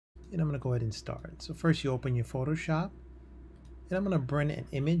and I'm going to go ahead and start. So first you open your Photoshop, and I'm going to bring an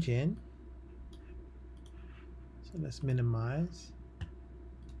image in. So let's minimize.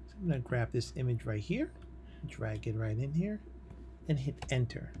 So I'm going to grab this image right here, drag it right in here, and hit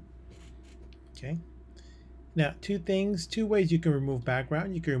enter. Okay. Now two ways you can remove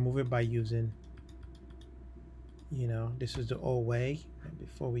background. You can remove it by using, this is the old way.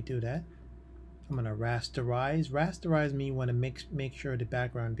 Before we do that, I'm going to rasterize. Rasterize means you want to make sure the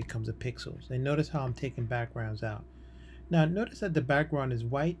background becomes a pixels. And notice how I'm taking backgrounds out. Now notice that the background is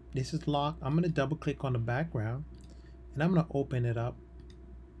white. This is locked. I'm going to double click on the background, and I'm going to open it up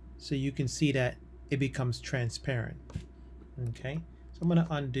so you can see that it becomes transparent. Okay, so I'm going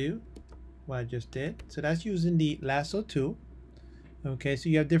to undo what I just did. So that's using the lasso tool. Okay, so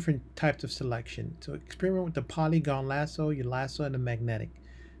you have different types of selection. So experiment with the polygon lasso, your lasso, and the magnetic.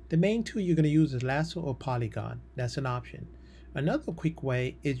 The main tool you're going to use is lasso or polygon. That's an option. Another quick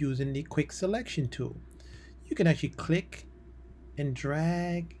way is using the quick selection tool. You can actually click and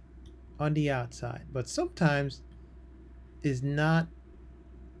drag on the outside, but sometimes it's not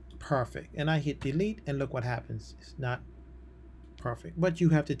perfect. And I hit delete, and look what happens. It's not perfect, but you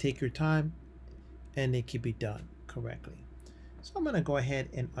have to take your time and it can be done correctly. So I'm going to go ahead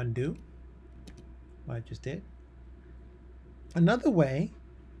and undo what I just did. Another way,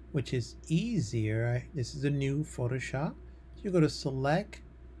 which is easier, this is a new Photoshop. So you go to select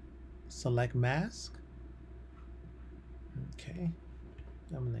mask. Okay,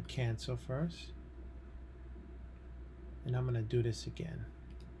 I'm going to cancel first, and I'm going to do this again.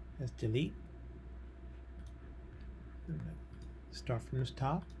 Let's delete. Start from the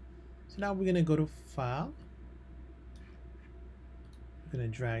top. So now we're going to go to File. We're going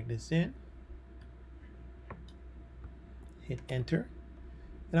to drag this in, hit enter,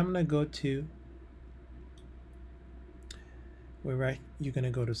 and I'm going to go to you're going to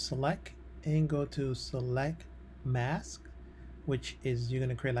go to select and go to select mask, which is you're going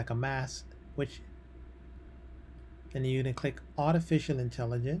to create like a mask, and you're going to click artificial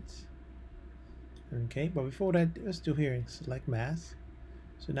intelligence. Okay, but before that, let's do here and select mask.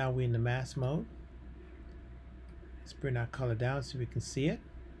 So now we're in the mask mode. Let's bring our color down so we can see it.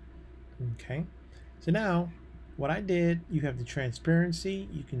 Okay, so now what I did, you have the transparency.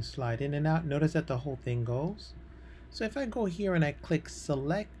 You can slide in and out. Notice that the whole thing goes. So if I go here and I click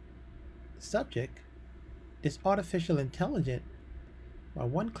select subject, this artificial intelligence by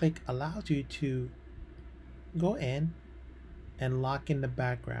one click allows you to go in and lock in the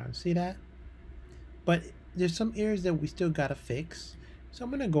background. See that? But there's some areas that we still gotta fix. So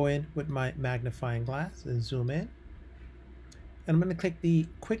I'm gonna go in with my magnifying glass and zoom in. And I'm gonna click the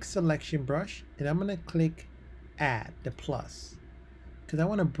quick selection brush, and I'm gonna click add the plus, because I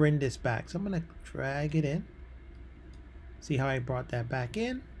want to bring this back. So I'm gonna drag it in. See how I brought that back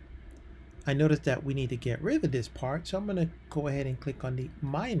in? I noticed that we need to get rid of this part, so I'm gonna go ahead and click on the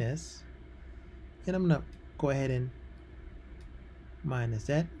minus, and I'm gonna go ahead and minus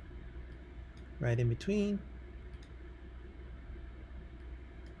that right in between.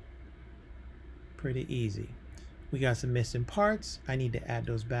 Pretty easy. We got some missing parts. I need to add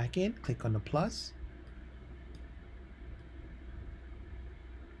those back in. Click on the plus.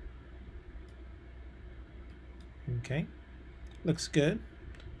 Okay, looks good.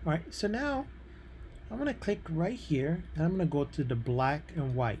 All right, so now I'm gonna click right here, and I'm gonna go to the black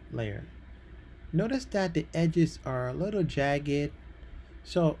and white layer. Notice that the edges are a little jagged.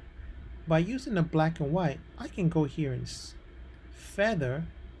 So by using the black and white, I can go here and feather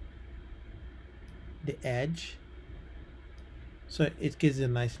the edge, so it gives it a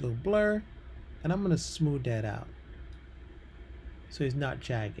nice little blur, and I'm gonna smooth that out so it's not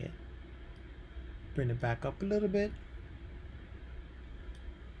jagged. Bring it back up a little bit.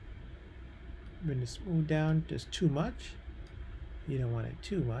 Bring the smooth down just too much. You don't want it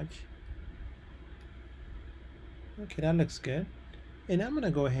too much. Okay, that looks good. And I'm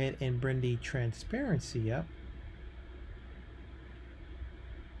gonna go ahead and bring the transparency up.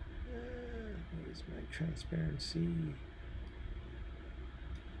 Where's my transparency? I'm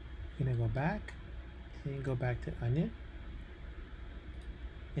gonna go back and go back to onion.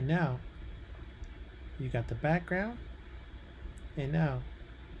 And now you got the background, and now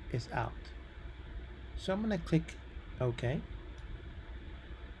it's out. So I'm gonna click OK.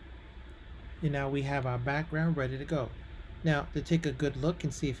 And now we have our background ready to go. Now to take a good look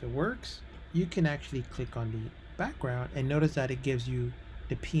and see if it works, you can actually click on the background and notice that it gives you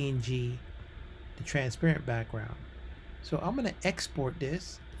the PNG, the transparent background. So I'm gonna export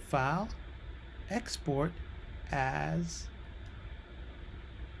this, File, Export as,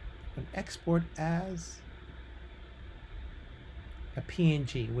 and export as a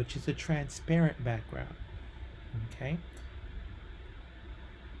PNG, which is a transparent background. Okay.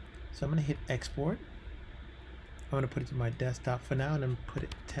 So I'm going to hit export. I'm going to put it to my desktop for now and then put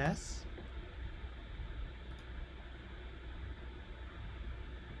it test.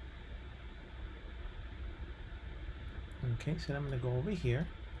 Okay, so I'm going to go over here.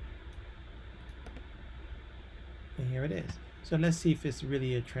 And here it is. So let's see if it's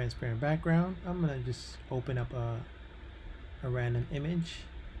really a transparent background. I'm going to just open up a random image.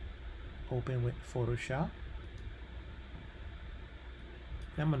 Open with Photoshop.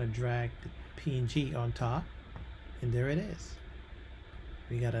 I'm going to drag the PNG on top. And there it is.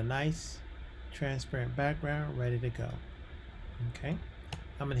 We got a nice transparent background ready to go. Okay.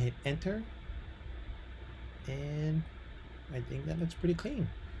 I'm going to hit enter. And I think that looks pretty clean.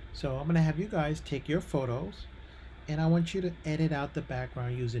 So I'm going to have you guys take your photos and I want you to edit out the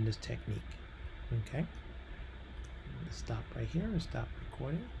background using this technique. Okay. I'm going to stop right here and stop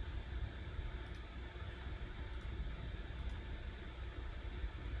recording.